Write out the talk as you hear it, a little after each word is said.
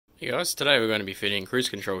Hey guys, today we're going to be fitting cruise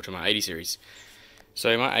control to my 80 series.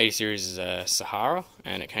 So my 80 series is a Sahara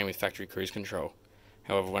and it came with factory cruise control.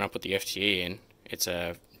 However, when I put the FTE in, it's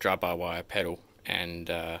a drive-by-wire pedal and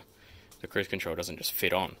the cruise control doesn't just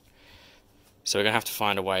fit on. So we're going to have to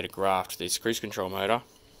find a way to graft this cruise control motor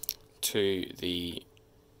to the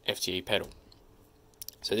FTE pedal.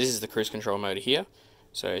 So this is the cruise control motor here,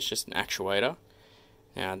 so it's just an actuator.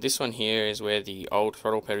 Now this one here is where the old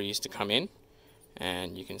throttle pedal used to come in.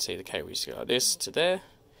 And you can see the cable used to go like this to there.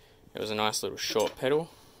 It was a nice little short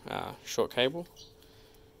pedal, short cable.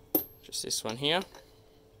 Just this one here.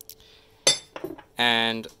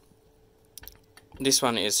 And this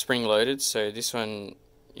one is spring loaded, so this one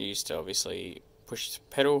you used to obviously push the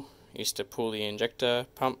pedal, used to pull the injector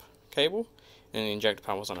pump cable, and the injector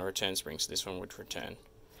pump was on a return spring, so this one would return.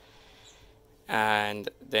 And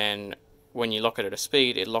then when you lock it at a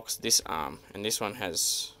speed, it locks this arm, and this one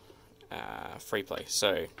has free play,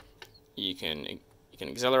 so you can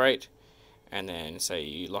accelerate, and then say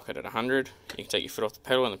you lock it at 100, you can take your foot off the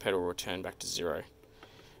pedal and the pedal will return back to 0.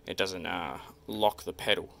 It doesn't lock the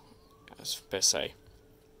pedal per se.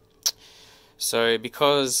 So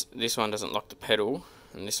because this one doesn't lock the pedal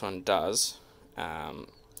and this one does,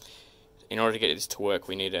 in order to get this to work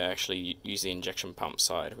we need to actually use the injection pump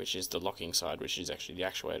side, which is the locking side, which is actually the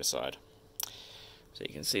actuator side. So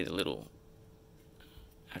you can see the little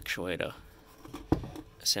actuator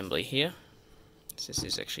assembly here. So this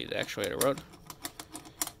is actually the actuator rod,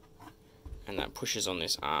 and that pushes on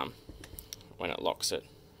this arm when it locks it,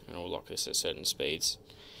 and it will lock this at certain speeds.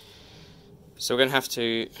 So we're going to have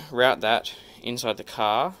to route that inside the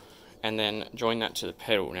car and then join that to the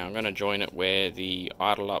pedal. Now I'm going to join it where the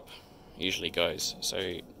idle up usually goes.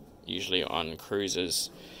 So usually on cruisers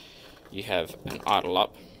you have an idle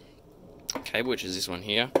up cable, which is this one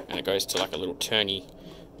here, and it goes to like a little turny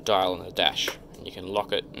dial on the dash, and you can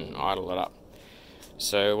lock it and idle it up.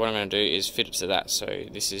 So what I'm going to do is fit it to that. So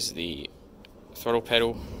this is the throttle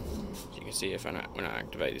pedal. As you can see, when I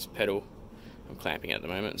activate this pedal, I'm clamping it at the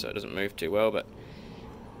moment so it doesn't move too well, but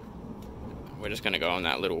we're just going to go on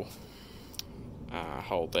that little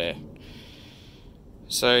hole there.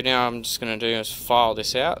 So now I'm just going to do is file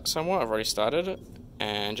this out somewhat. I've already started it,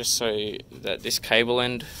 and just so that this cable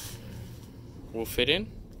end will fit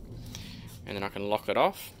in, and then I can lock it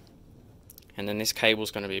off. And then this cable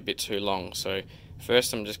is going to be a bit too long, so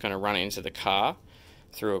first I'm just going to run it into the car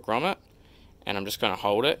through a grommet, and I'm just going to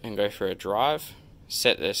hold it and go for a drive,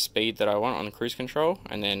 set the speed that I want on the cruise control,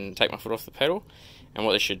 and then take my foot off the pedal. And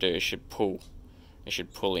what this should do is should pull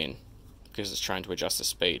in, because it's trying to adjust the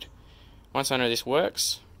speed. Once I know this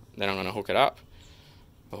works, then I'm going to hook it up.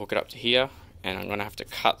 I'll hook it up to here, and I'm going to have to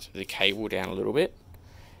cut the cable down a little bit.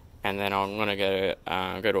 And then I'm going to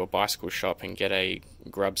go to a bicycle shop and get a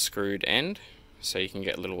grub screwed end, so you can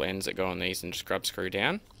get little ends that go on these and just grub screw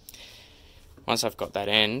down. Once I've got that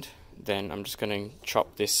end, then I'm just going to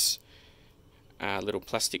chop this little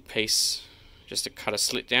plastic piece just to cut a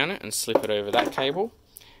slit down it and slip it over that cable,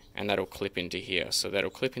 and that'll clip into here. So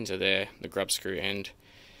that'll clip into there. The grub screw end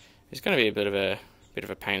is going to be a bit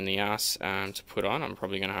of a pain in the ass to put on. I'm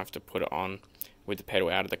probably going to have to put it on with the pedal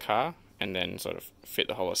out of the car, and then sort of fit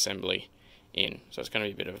the whole assembly in. So it's going to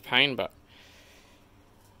be a bit of a pain, but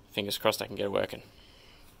fingers crossed I can get it working.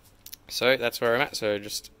 So that's where I'm at, so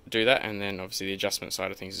just do that, and then obviously the adjustment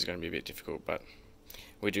side of things is going to be a bit difficult, but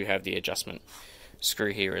we do have the adjustment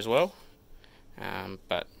screw here as well.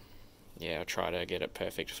 But yeah, I'll try to get it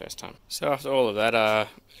perfect first time. So after all of that,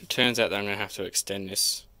 it turns out that I'm going to have to extend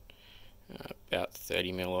this about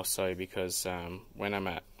 30mm or so, because when I'm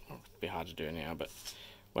at, well, it'll be hard to do now, but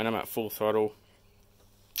when I'm at full throttle,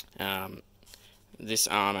 this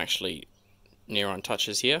arm actually near on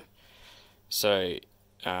touches here. So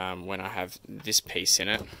when I have this piece in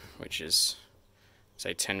it, which is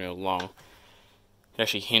say 10mm long, it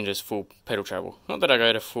actually hinders full pedal travel. Not that I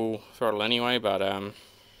go to full throttle anyway, but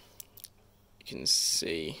you can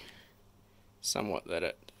see somewhat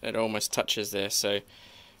that it almost touches there. So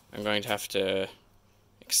I'm going to have to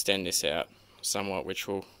extend this out somewhat, which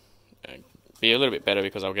will be a little bit better,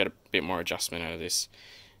 because I'll get a bit more adjustment out of this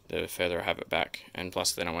the further I have it back, and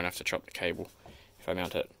plus then I won't have to chop the cable if I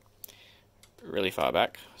mount it really far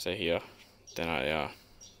back. So here, then I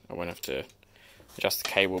won't have to adjust the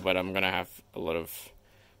cable, but I'm going to have not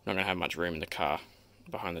going to have much room in the car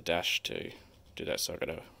behind the dash to do that, so I've got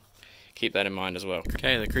to keep that in mind as well.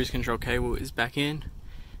 Okay, the cruise control cable is back in,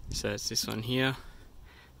 so it's this one here.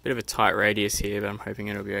 Bit of a tight radius here, but I'm hoping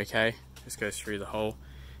it'll be okay. Just goes through the hole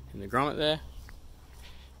in the grommet there.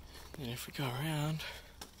 And if we go around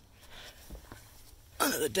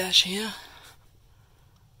under the dash here,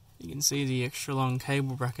 You can see the extra long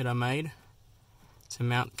cable bracket I made to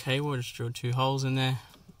mount the cable. I just drilled 2 holes in there.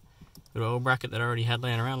 Got an oil bracket that I already had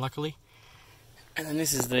laying around, luckily. And then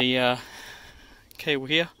this is the cable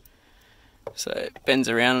here. So it bends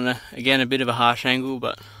around on again a bit of a harsh angle,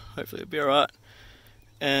 but hopefully it'll be alright.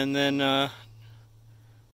 And then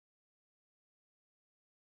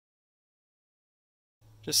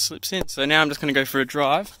just slips in. So now I'm just going to go for a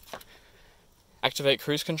drive, activate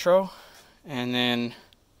cruise control, and then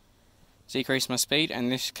decrease my speed, and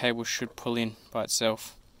this cable should pull in by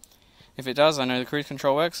itself. If it does, I know the cruise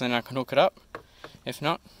control works, then I can hook it up. If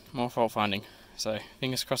not, more fault finding. So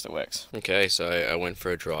fingers crossed it works. Okay, so I went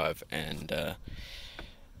for a drive and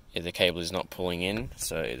the cable is not pulling in,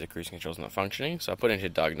 so the cruise control is not functioning. So I put it into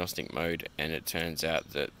diagnostic mode, and it turns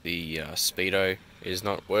out that the Speedo is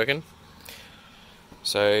not working.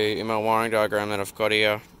 So in my wiring diagram that I've got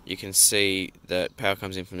here, you can see that power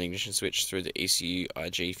comes in from the ignition switch through the ECU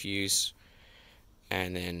IG fuse,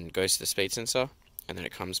 and then goes to the speed sensor, and then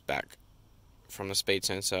it comes back from the speed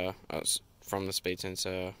sensor, from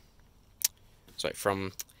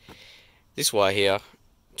this wire here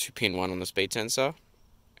to pin 1 on the speed sensor,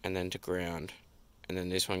 and then to ground, and then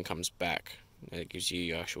this one comes back. It gives you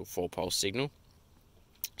your actual 4-pulse signal.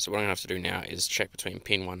 So what I'm going to have to do now is check between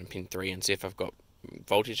pin 1 and pin 3 and see if I've got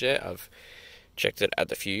voltage there. I've checked it at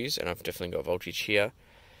the fuse, and I've definitely got voltage here.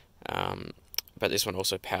 But this one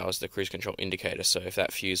also powers the cruise control indicator, so if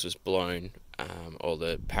that fuse was blown, or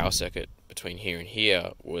the power circuit between here and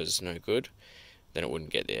here was no good, then it wouldn't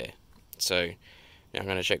get there. So now I'm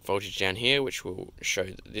going to check voltage down here, which will show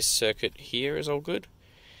that this circuit here is all good.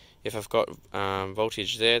 If I've got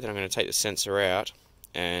voltage there, then I'm going to take the sensor out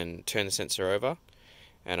and turn the sensor over,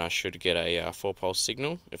 and I should get a 4-pulse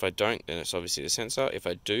signal. If I don't, then it's obviously the sensor. If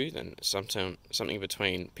I do, then something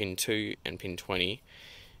between pin 2 and pin 20,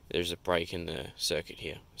 there's a break in the circuit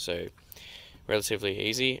here. So relatively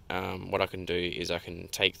easy. What I can do is I can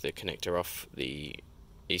take the connector off the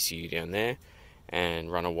ECU down there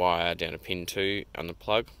and run a wire down to pin 2 on the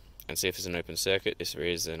plug and see if there's an open circuit. If there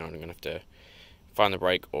is, then I'm going to have to find the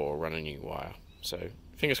break or run a new wire. So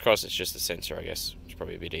fingers crossed it's just the sensor, I guess. It's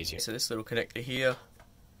probably a bit easier. So this little connector here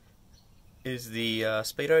is the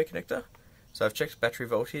Speedo connector. So I've checked battery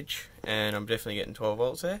voltage, and I'm definitely getting 12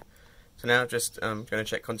 volts there. So now I'm just going to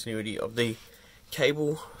check continuity of the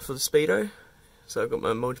cable for the Speedo. So I've got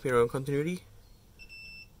my multimeter on continuity.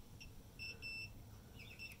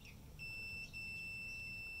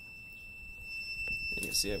 You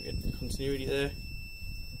can see I'm getting continuity there.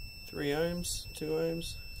 3 ohms, 2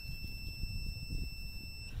 ohms.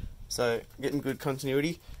 So getting good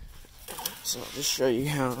continuity. So I'll just show you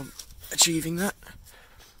how I'm achieving that.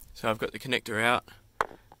 So I've got the connector out,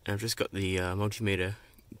 and I've just got the multimeter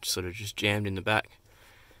sort of just jammed in the back.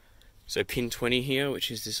 So pin 20 here, which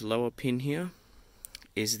is this lower pin here,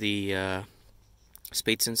 is the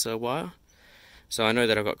speed sensor wire. So I know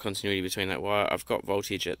that I've got continuity between that wire. I've got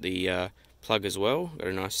voltage at the plug as well. Got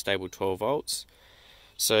a nice stable 12 volts.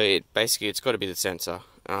 So it's got to be the sensor.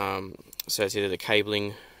 So it's either the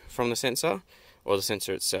cabling from the sensor or the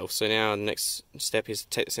sensor itself. So now the next step is to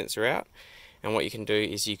take the sensor out, and what you can do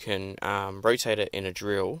is you can rotate it in a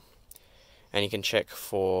drill, and you can check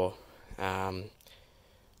for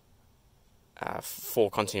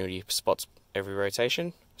 4 continuity spots every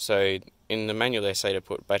rotation. So in the manual they say to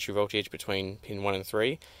put battery voltage between pin 1 and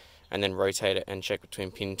 3, and then rotate it and check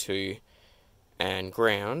between pin 2 and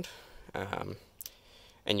ground,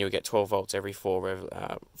 and you'll get 12 volts every 4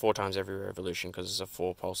 times every revolution, because it's a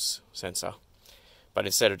 4-pulse sensor. But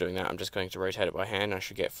instead of doing that, I'm just going to rotate it by hand. I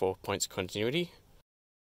should get 4 points of continuity.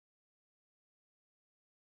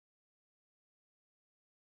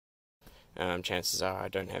 Chances are I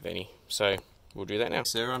don't have any, so we'll do that now.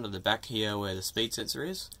 So we're under the back here where the speed sensor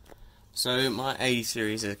is. So my 80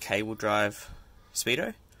 series is a cable drive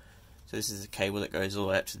Speedo. So this is a cable that goes all the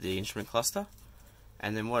way up to the instrument cluster.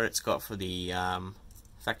 And then what it's got for the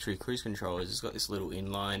factory cruise control is it's got this little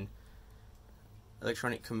inline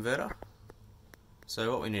electronic converter. So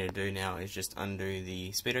what we need to do now is just undo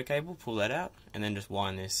the Speedo cable, pull that out, and then just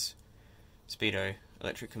wind this Speedo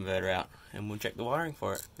electric converter out, and we'll check the wiring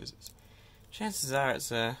for it, because chances are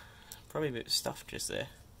it's probably a bit stuffed just there.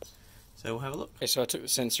 So we'll have a look. Okay, so I took the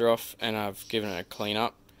sensor off and I've given it a clean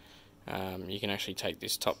up. You can actually take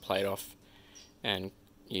this top plate off, and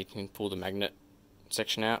you can pull the magnet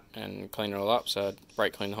section out and clean it all up. So I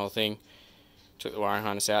brake cleaned the whole thing, took the wiring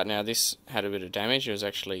harness out. Now this had a bit of damage.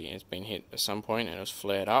 It's been hit at some point and it was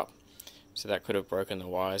flared up, so that could have broken the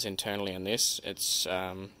wires internally on this. It's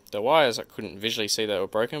the wires I couldn't visually see that were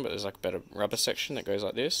broken, but there's like a better rubber section that goes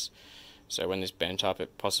like this. So when this bent up,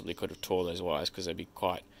 it possibly could have tore those wires, because they'd be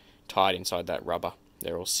quite tied inside that rubber.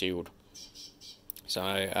 They're all sealed. So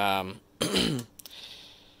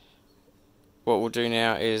what we'll do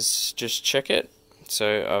now is just check it.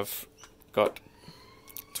 So I've got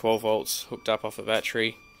 12 volts hooked up off a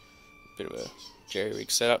battery. Bit of a jerry-rig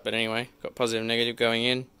setup, but anyway, got positive and negative going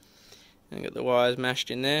in, and got the wires mashed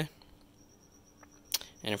in there.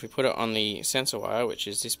 And if we put it on the sensor wire, which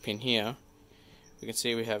is this pin here, we can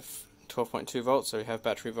see we have 12.2 volts, so we have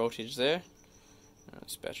battery voltage there.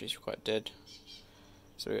 This battery's quite dead.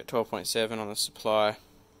 So we got 12.7 on the supply,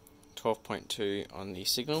 12.2 on the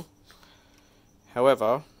signal.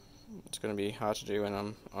 However, it's going to be hard to do when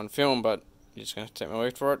I'm on film, but you're just going to take my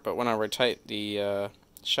word for it. But when I rotate the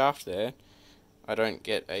shaft there, I don't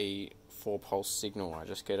get a 4-pulse signal. I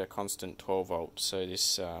just get a constant 12 volt. So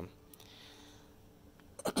this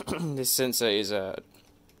this sensor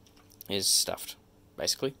is stuffed,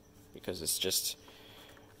 basically, because it's just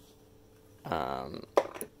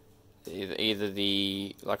either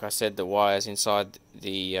the, like I said, the wires inside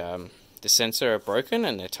the sensor are broken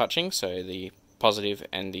and they're touching, so the positive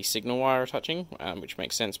and the signal wire are touching, which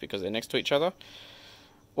makes sense because they're next to each other,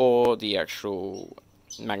 or the actual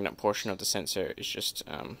magnet portion of the sensor is just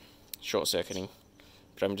short-circuiting.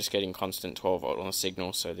 But I'm just getting constant 12 volt on the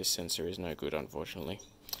signal, so this sensor is no good, unfortunately.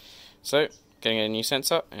 So, getting a new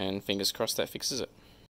sensor, and fingers crossed that fixes it.